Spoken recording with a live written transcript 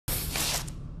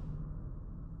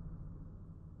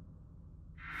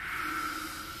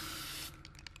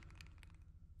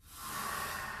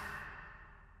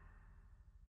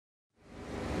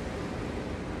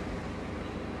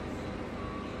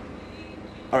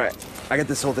All right, I got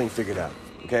this whole thing figured out,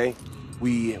 okay?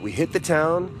 We hit the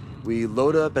town, we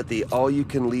load up at the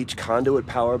all-you-can-leech conduit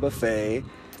power buffet,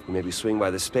 we maybe swing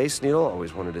by the Space Needle,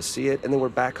 always wanted to see it, and then we're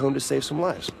back home to save some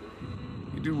lives.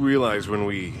 You do realize when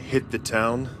we hit the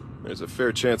town, there's a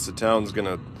fair chance the town's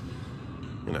gonna,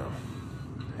 you know,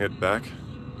 hit back?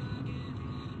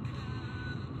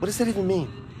 What does that even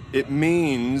mean? It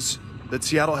means that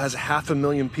Seattle has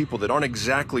 500,000 people that aren't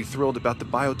exactly thrilled about the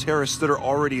bioterrorists that are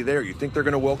already there. You think they're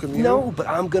gonna welcome you? No, but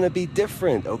I'm gonna be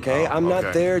different, okay? Oh, I'm not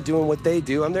okay. there doing what they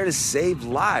do. I'm there to save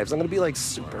lives. I'm gonna be like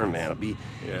Superman. I'll be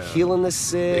healing the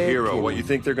sick. The hero. What, you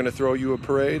think they're gonna throw you a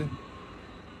parade?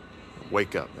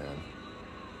 Wake up, man.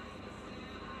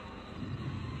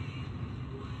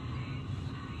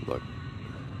 Look,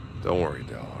 don't worry,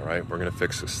 Del, all right? We're gonna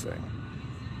fix this thing.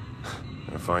 I'm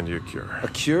gonna find you a cure. A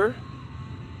cure?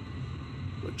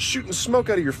 But shooting smoke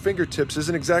out of your fingertips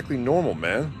isn't exactly normal,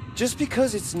 man. Just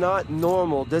because it's not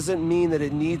normal doesn't mean that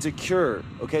it needs a cure,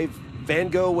 okay? Van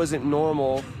Gogh wasn't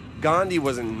normal. Gandhi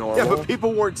wasn't normal. Yeah, but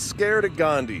people weren't scared of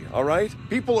Gandhi, all right?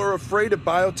 People are afraid of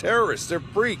bioterrorists. They're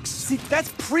freaks. See,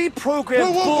 that's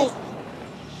pre-programmed Whoa, whoa, bull...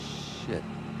 Shit.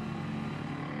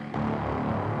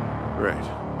 Right.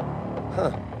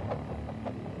 Huh.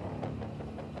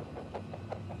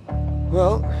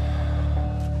 Well...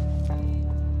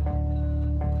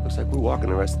 Looks like we're walking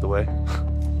the rest of the way.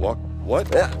 Walk? What?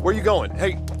 Yeah. Where are you going?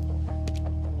 Hey.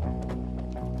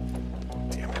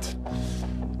 Damn it.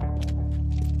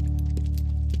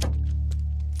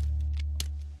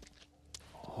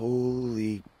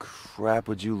 Holy crap,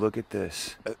 would you look at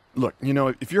this? Look, you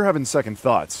know, if you're having second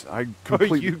thoughts, I Are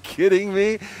completely... you kidding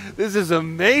me? This is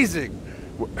amazing.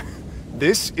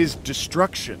 This is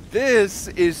destruction. This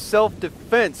is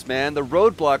self-defense, man. The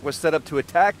roadblock was set up to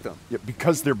attack them. Yeah,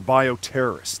 because they're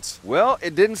bioterrorists. Well,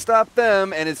 it didn't stop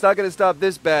them, and it's not going to stop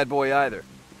this bad boy either.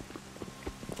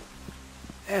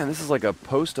 Man, this is like a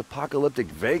post-apocalyptic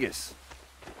Vegas.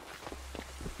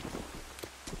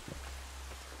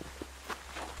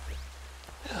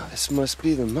 Oh, this must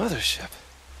be the mothership.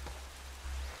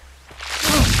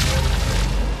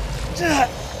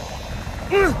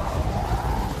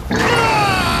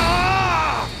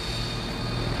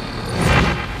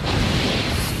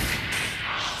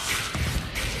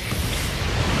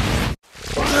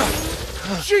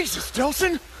 Jesus,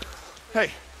 Delson!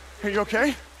 Hey, are you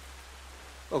okay?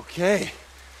 Okay.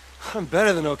 I'm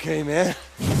better than okay, man. I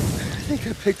think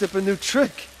I picked up a new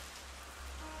trick.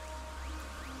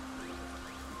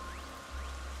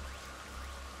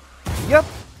 Yep.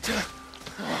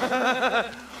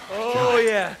 Oh,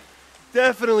 yeah.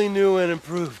 Definitely new and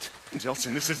improved.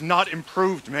 Delson, this is not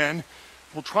improved, man.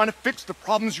 We're trying to fix the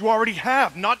problems you already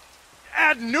have, not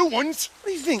add new ones. What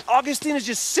do you think? Augustine is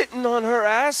just sitting on her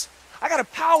ass? I gotta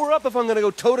power up if I'm gonna go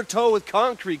toe-to-toe with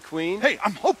Concrete Queen. Hey,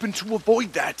 I'm hoping to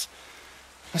avoid that.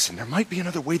 Listen, there might be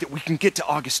another way that we can get to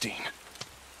Augustine.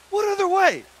 What other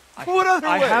way? What other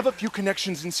way? I have a few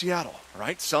connections in Seattle, all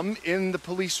right? Some in the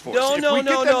police force. No, If no, we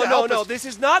get no, them no, to no, help no. us- This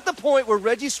is not the point where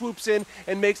Reggie swoops in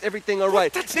and makes everything all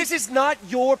right. This is not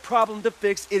your problem to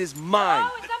fix. It is mine.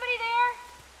 Oh, is somebody there?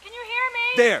 Can you hear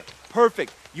me? There.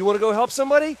 Perfect. You want to go help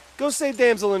somebody? Go save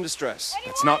damsel in distress. Anyone?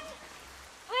 That's not...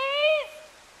 Please?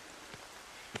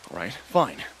 All right,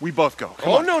 fine. We both go. Come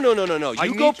Oh, on. no, no, no, no, no. I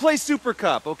You go need- play Super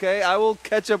Cop, okay? I will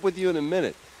catch up with you in a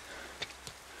minute.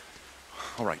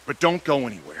 All right, but don't go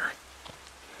anywhere.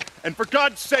 And for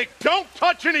God's sake, don't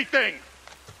touch anything!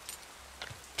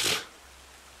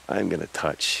 I'm gonna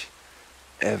touch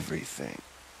everything.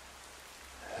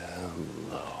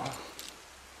 Hello.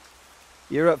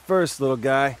 You're up first, little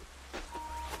guy.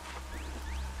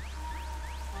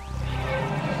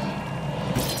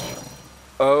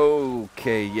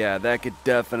 Okay, yeah, that could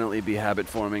definitely be habit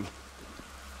forming.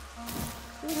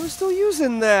 We're still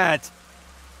using that.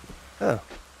 Oh,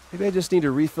 maybe I just need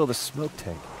to refill the smoke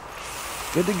tank.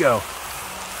 Good to go.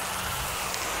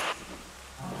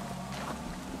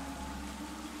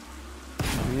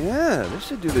 Yeah, this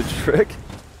should do the trick.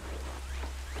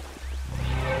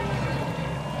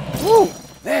 Woo!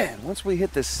 Man, once we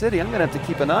hit the city, I'm gonna have to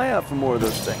keep an eye out for more of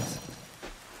those things.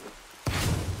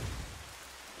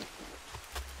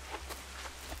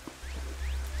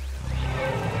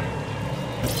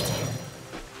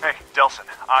 Hey, Delson,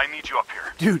 I need you up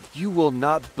here. Dude, you will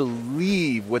not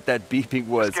believe what that beeping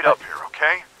was. Let's get up here,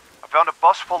 okay? I found a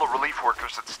bus full of relief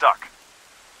workers that's stuck.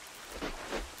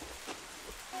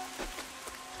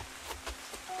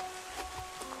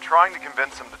 I'm trying to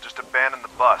convince them to just abandon the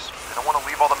bus. They don't want to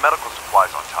leave all the medical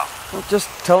supplies on top. Well, just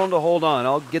tell them to hold on.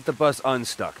 I'll get the bus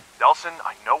unstuck. Delson,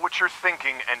 I know what you're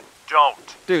thinking, and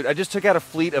don't. Dude, I just took out a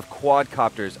fleet of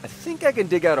quadcopters. I think I can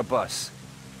dig out a bus.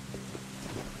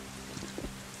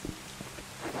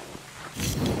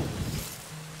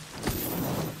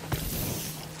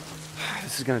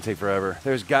 is gonna take forever.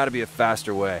 There's gotta be a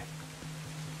faster way.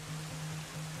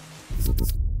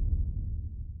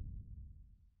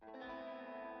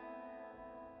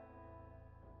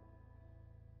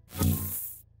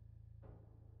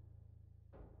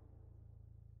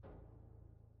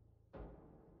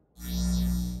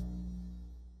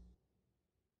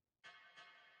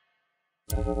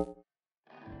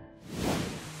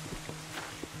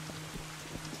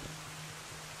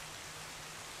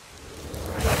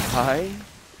 I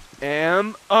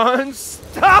am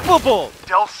unstoppable!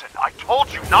 Delson, I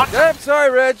told you not to. Yep,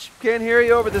 sorry, Reg. Can't hear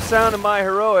you over the sound of my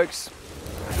heroics.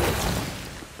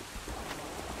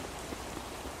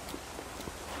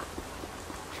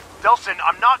 Delson,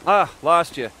 I'm not. Ah,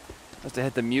 lost you. Must have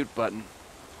hit the mute button.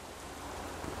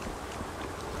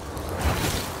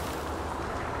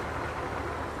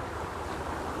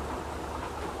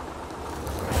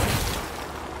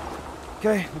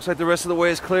 Okay, looks like the rest of the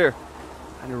way is clear.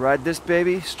 Time to ride this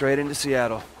baby straight into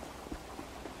Seattle.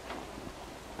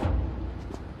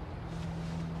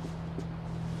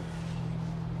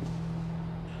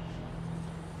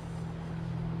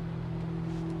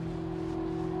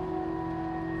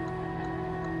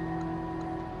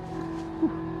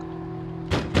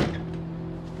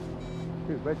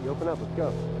 Dude, Reggie, open up. Let's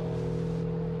go.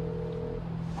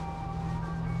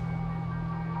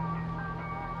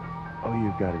 Oh,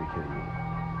 you've got to be kidding me.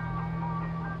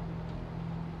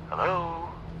 Hello?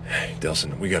 Hey,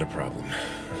 Delson, we got a problem.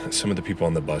 Some of the people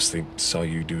on the bus, they saw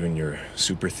you doing your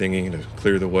super thingy to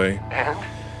clear the way.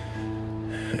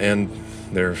 And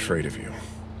they're afraid of you.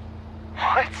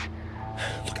 What?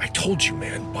 Look, I told you,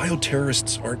 man.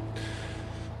 Bioterrorists aren't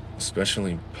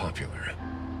especially popular.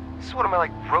 So what am I,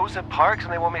 like Rosa Parks,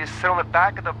 and they want me to sit on the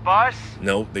back of the bus?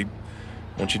 No, they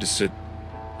want you to sit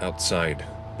outside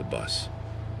the bus.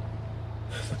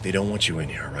 Look, they don't want you in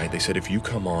here, right? They said if you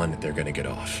come on, they're gonna get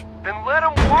off. Then let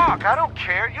them walk. I don't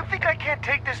care. You think I can't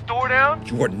take this door down?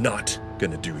 You are not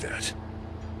gonna do that.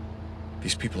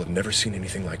 These people have never seen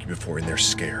anything like you before, and they're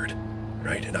scared,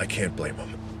 right? And I can't blame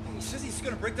them. He says he's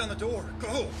gonna break down the door.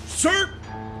 Go! Sir!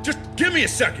 Just give me a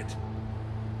second!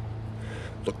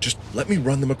 Look, just let me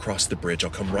run them across the bridge. I'll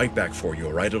come right back for you,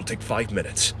 all right? It'll take 5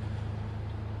 minutes.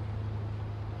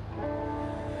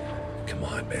 Come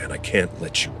on, man. I can't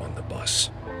let you on the bus.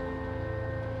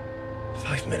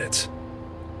 5 minutes.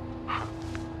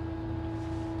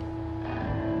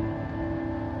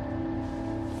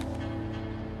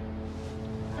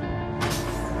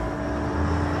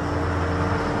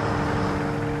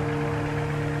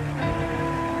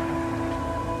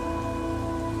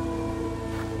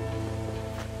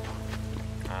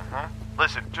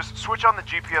 Listen, just switch on the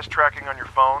GPS tracking on your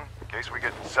phone in case we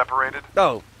get separated.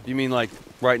 Oh, you mean like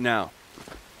right now?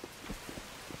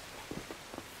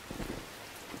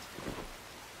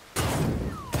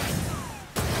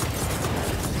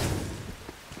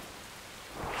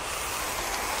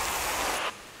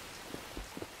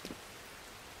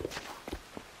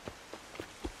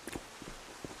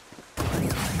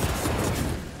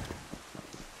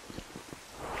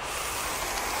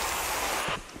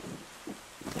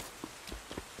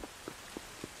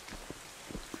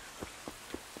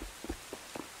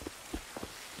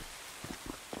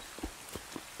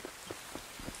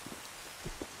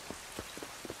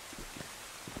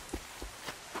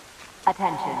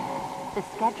 Attention. The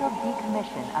scheduled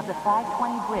decommission of the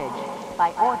 520 bridge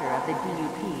by order of the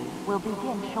DUP will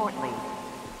begin shortly.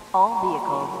 All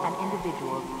vehicles and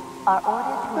individuals are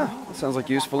ordered to... That sounds like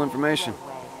useful information.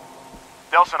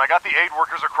 Delson, I got the aid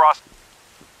workers across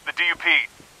the DUP.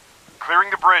 Clearing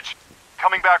the bridge.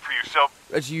 Coming back for you, so...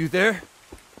 Reggie, you there?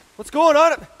 What's going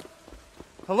on?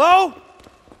 Hello?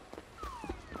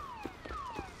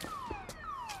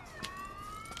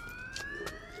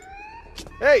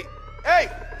 Hey!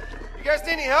 Hey! You guys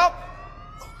need any help?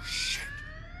 Oh shit!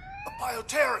 A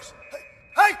bioterrorist!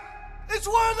 Hey! It's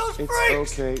one of those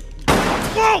freaks! It's okay.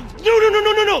 Whoa!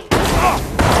 No!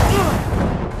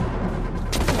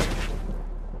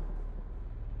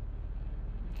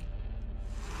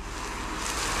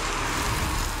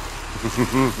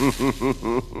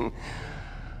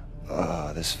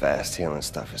 Oh, this fast healing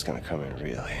stuff is gonna come in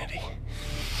real handy.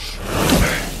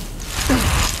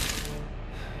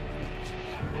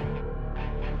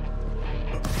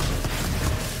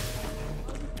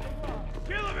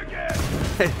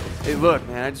 Hey, look,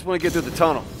 man, I just want to get through the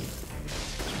tunnel.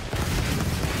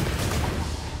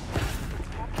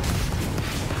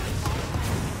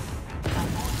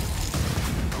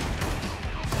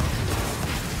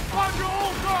 On your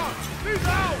own guard! He's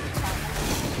out!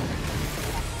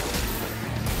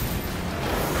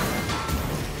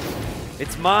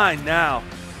 It's mine now.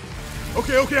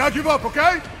 Okay, I give up,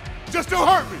 okay? Just don't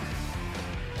hurt me!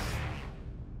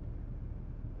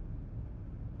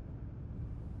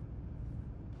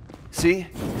 See?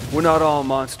 We're not all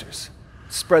monsters.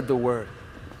 Spread the word.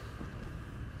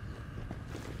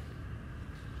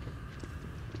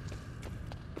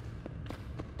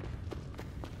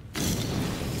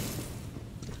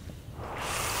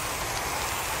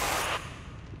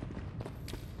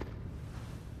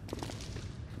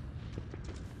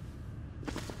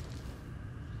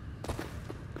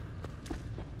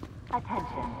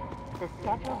 Attention. The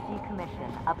scheduled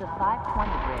decommission of the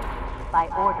 520 bridge by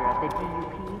order of the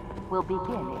DUP will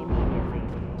begin immediately.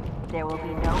 There will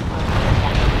be no further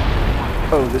investigation.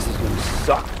 Oh, this is gonna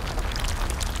suck.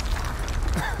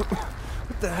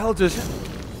 What the hell just...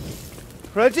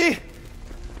 Reggie?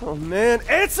 Oh man,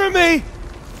 answer me!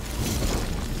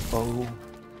 Oh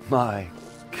my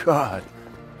God.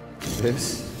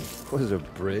 This was a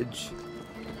bridge?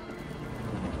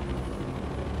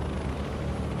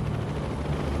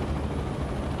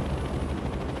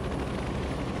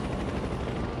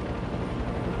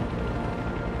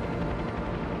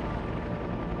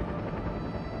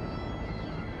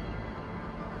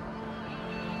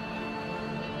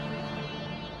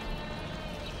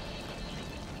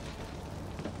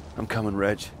 I'm coming,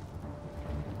 Reg.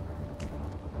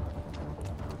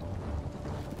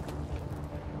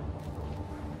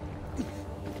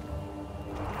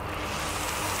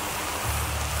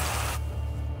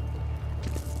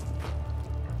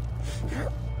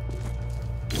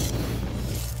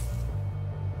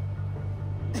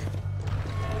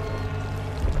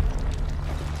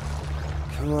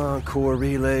 Come on, core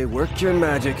relay, work your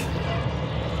magic.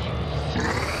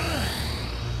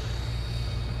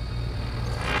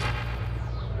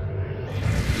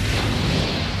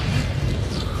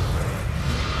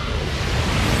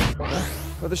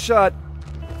 For the shot.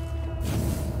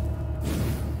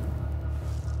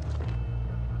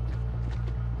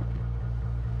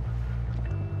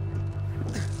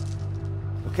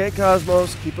 Okay,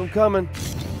 Cosmos, keep them coming.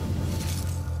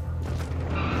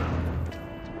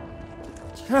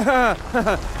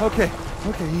 Okay,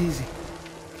 easy.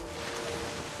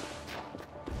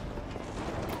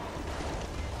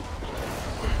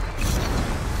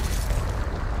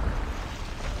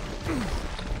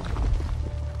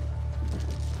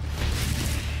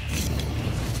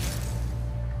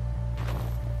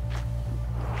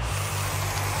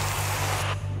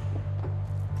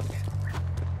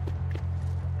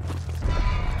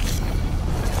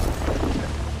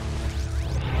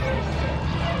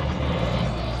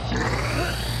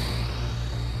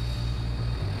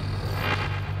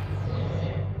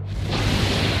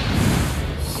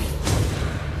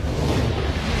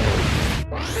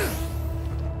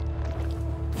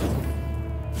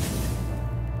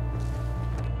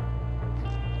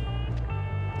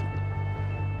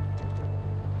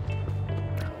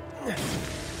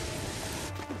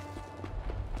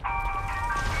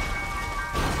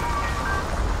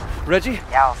 Reggie?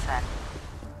 Yelson,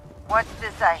 what's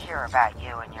this I hear about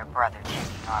you and your brother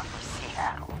taking off for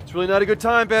Seattle? It's really not a good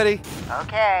time, Betty.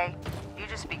 Okay, you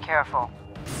just be careful.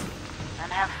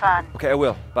 And have fun. Okay, I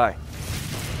will. Bye.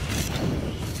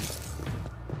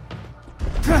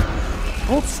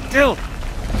 Hold still!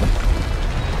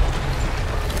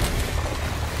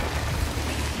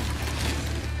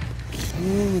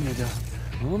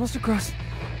 We're almost across.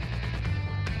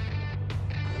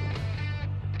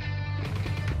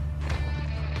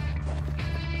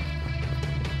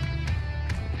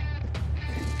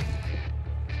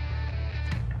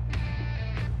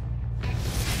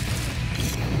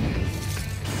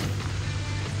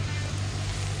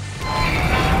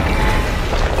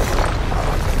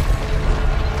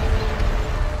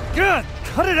 God,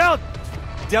 cut it out,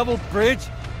 Devil Bridge!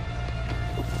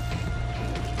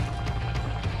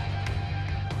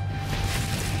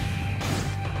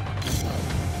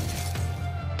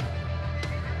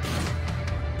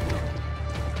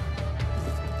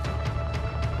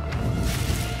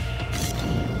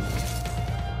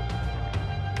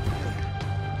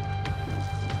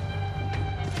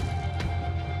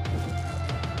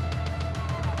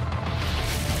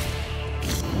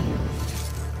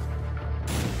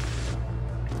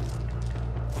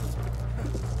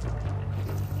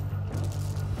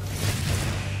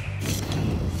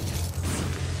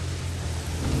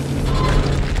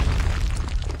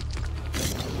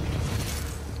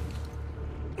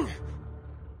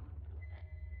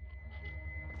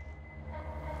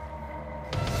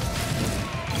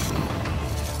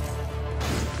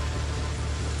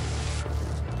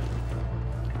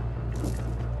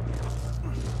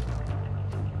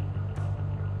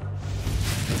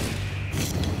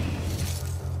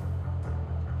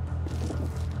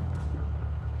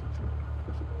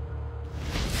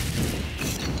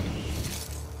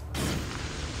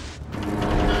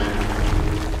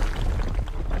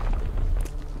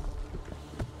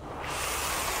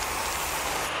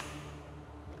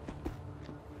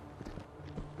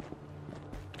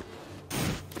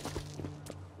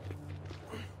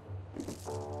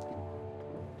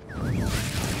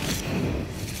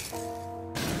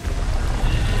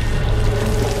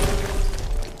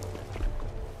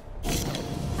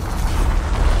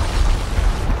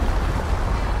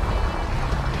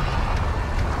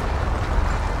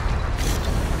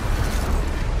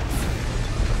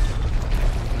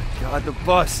 God, the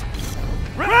bus.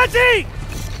 Reggie!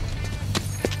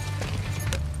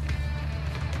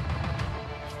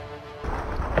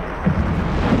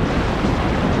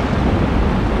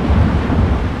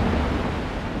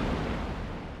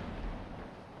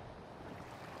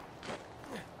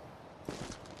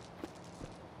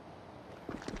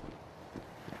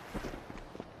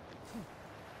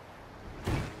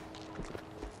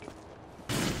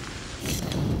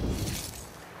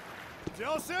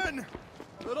 Nelson,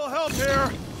 a little help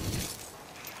here.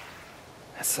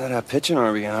 That's that pitching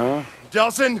arm again, huh?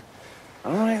 Delson!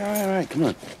 All right, come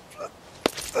on.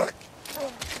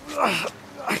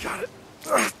 I got it.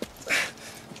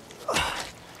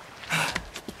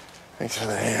 Thanks for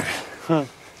the hand. Huh.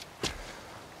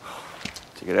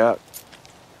 Check it out.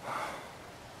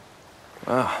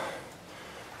 Wow.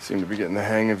 Seem to be getting the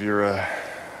hang of your,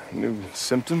 new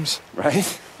symptoms.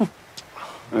 Right?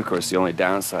 And of course, the only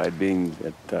downside being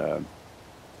that,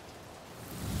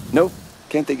 nope,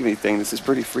 can't think of anything. This is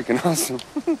pretty freaking awesome.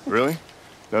 Really?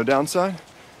 No downside?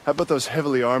 How about those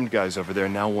heavily armed guys over there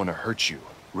now want to hurt you?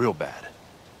 Real bad.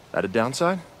 That a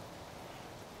downside?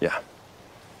 Yeah.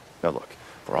 Now look,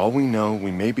 for all we know,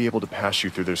 we may be able to pass you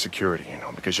through their security, you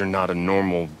know, because you're not a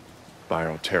normal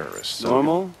bioterrorist. So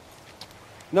Normal?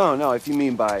 No, if you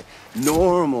mean by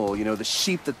normal, you know, the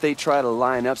sheep that they try to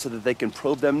line up so that they can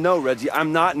probe them. No, Reggie,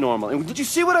 I'm not normal. And did you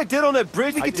see what I did on that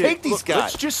bridge? We can take these Look, guys.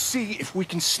 Let's just see if we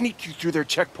can sneak you through their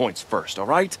checkpoints first, all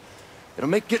right? It'll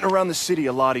make getting around the city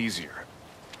a lot easier.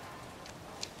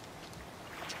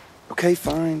 Okay,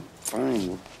 fine.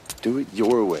 We'll do it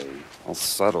your way. All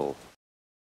subtle.